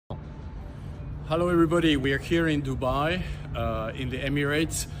Hello everybody, we are here in Dubai, in the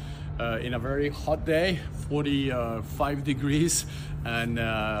Emirates, in a very hot day, 45 degrees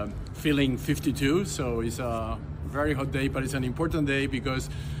and feeling 52, so it's a very hot day, but it's an important day because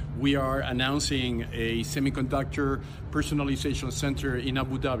we are announcing a semiconductor personalization center in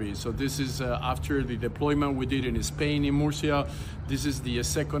Abu Dhabi. So this is after the deployment we did in Spain, in Murcia. This is the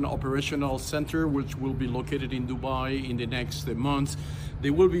second operational center which will be located in Dubai in the next months. They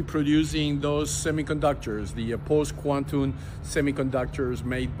will be producing those semiconductors, the post-quantum semiconductors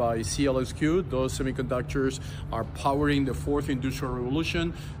made by SEALSQ. Those semiconductors are powering the fourth industrial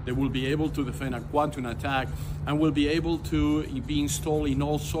revolution. They will be able to defend a quantum attack and will be able to be installed in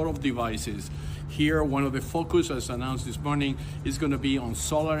all sorts of devices. Here, one of the focus, as announced this morning, is going to be on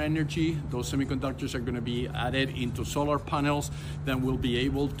solar energy. Those semiconductors are going to be added into solar panels that will be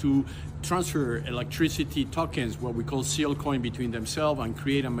able to transfer electricity tokens, what we call SEALCOIN, between themselves and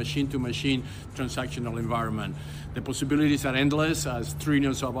create a machine-to-machine transactional environment. The possibilities are endless as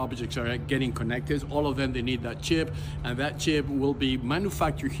trillions of objects are getting connected. All of them, they need that chip, and that chip will be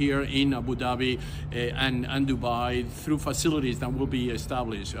manufactured here in Abu Dhabi and Dubai through facilities that will be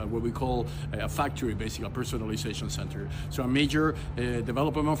established, what we call a factory, basically a personalization center. So a major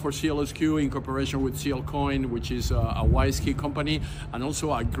development for SEALSQ in cooperation with SEALCOIN, which is a 𝗦𝗲𝗍 company, and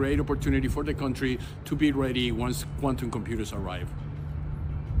also a great opportunity for the country to be ready once quantum computers arrive.